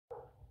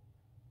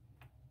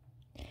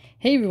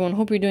Hey everyone,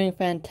 hope you're doing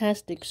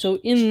fantastic. So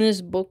in this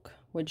book,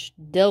 which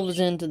delves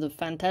into the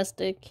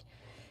fantastic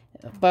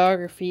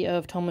biography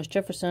of Thomas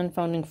Jefferson,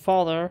 founding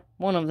father,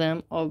 one of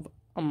them, of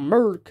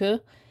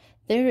America,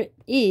 there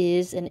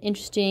is an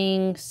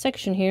interesting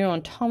section here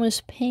on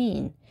Thomas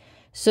Paine.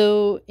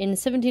 So in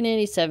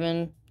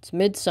 1787, it's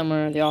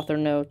midsummer, the author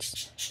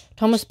notes,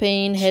 Thomas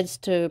Paine heads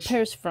to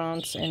Paris,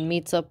 France, and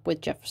meets up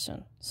with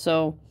Jefferson.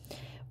 So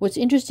what's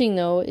interesting,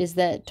 though, is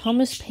that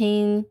Thomas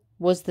Paine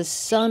was the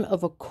son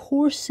of a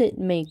corset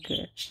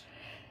maker.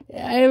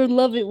 I would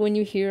love it when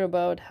you hear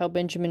about how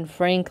Benjamin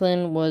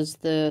Franklin was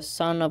the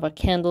son of a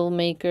candle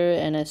maker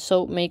and a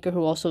soap maker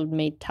who also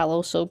made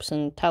tallow soaps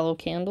and tallow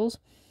candles.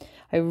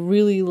 I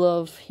really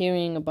love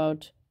hearing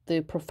about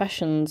the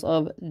professions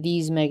of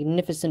these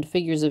magnificent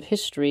figures of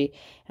history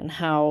and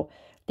how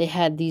they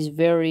had these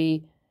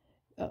very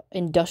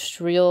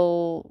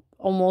industrial,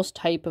 almost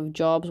type of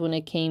jobs when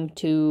it came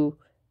to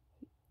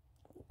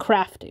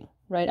crafting.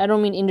 Right? I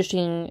don't mean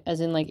industry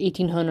as in like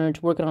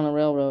 1800s working on a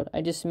railroad.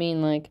 I just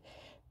mean like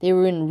they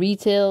were in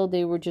retail.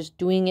 They were just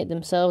doing it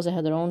themselves. They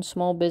had their own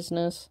small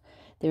business.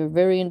 They were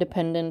very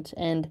independent.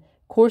 And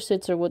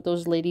corsets are what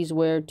those ladies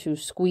wear to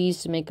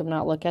squeeze to make them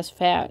not look as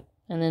fat.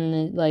 And then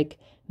it like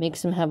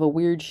makes them have a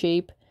weird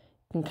shape.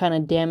 Can kind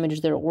of damage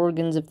their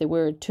organs if they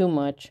wear it too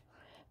much.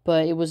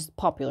 But it was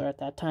popular at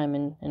that time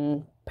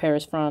in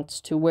Paris,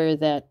 France, to wear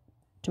that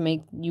to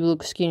make you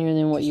look skinnier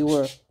than what you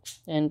were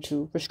and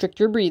to restrict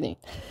your breathing,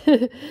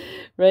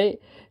 right?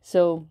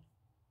 So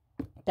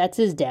that's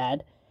his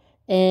dad.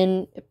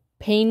 And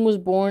Paine was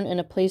born in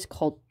a place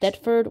called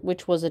Thetford,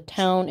 which was a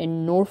town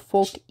in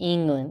Norfolk,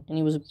 England. And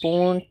he was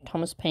born,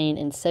 Thomas Paine,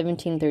 in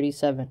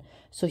 1737.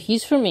 So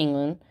he's from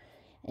England.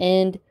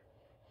 And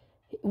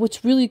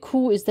what's really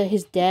cool is that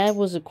his dad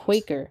was a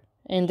Quaker.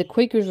 And the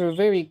Quakers were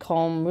very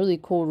calm, really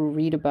cool to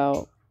read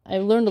about. I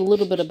learned a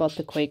little bit about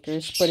the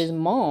Quakers, but his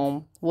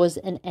mom was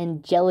an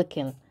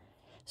Anglican.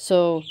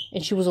 So,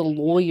 and she was a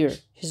lawyer.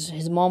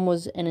 His mom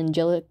was an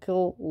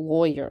Anglican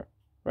lawyer,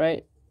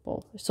 right?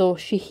 Well, so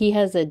he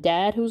has a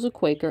dad who's a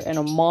Quaker and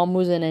a mom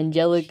who's an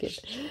Anglican.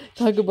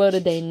 Talk about a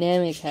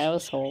dynamic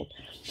household.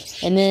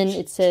 And then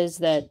it says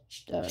that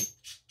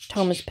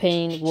Thomas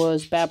Paine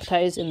was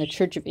baptized in the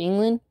Church of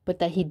England, but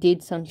that he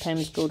did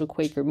sometimes go to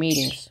Quaker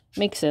meetings.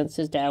 Makes sense.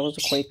 His dad was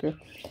a Quaker.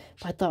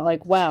 But I thought,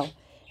 like, wow.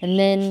 And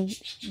then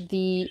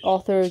the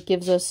author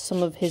gives us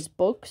some of his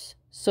books.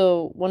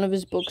 So one of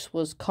his books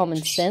was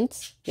Common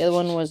Sense. The other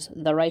one was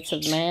The Rights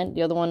of Man.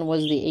 The other one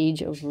was The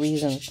Age of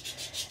Reason.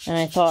 And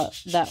I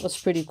thought that was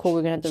pretty cool.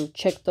 We're going to have to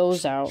check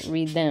those out,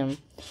 read them.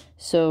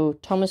 So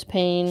Thomas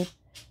Paine,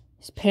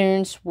 his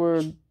parents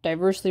were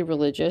diversely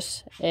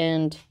religious,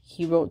 and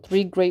he wrote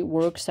 3 great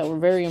works that were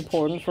very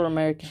important for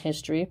American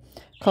history.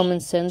 Common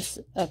Sense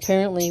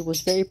apparently was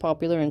very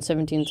popular in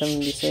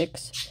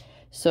 1776.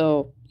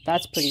 So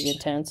that's pretty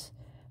intense,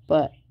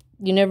 but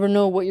you never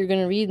know what you're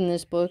going to read in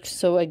this book.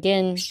 So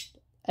again,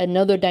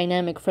 another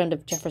dynamic friend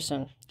of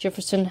Jefferson.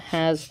 Jefferson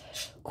has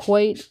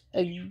quite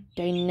a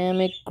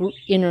dynamic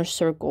inner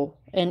circle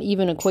and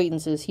even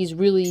acquaintances. He's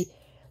really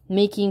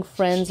making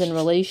friends and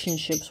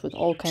relationships with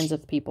all kinds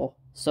of people.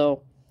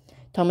 So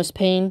Thomas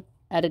Paine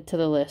added to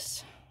the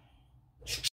list.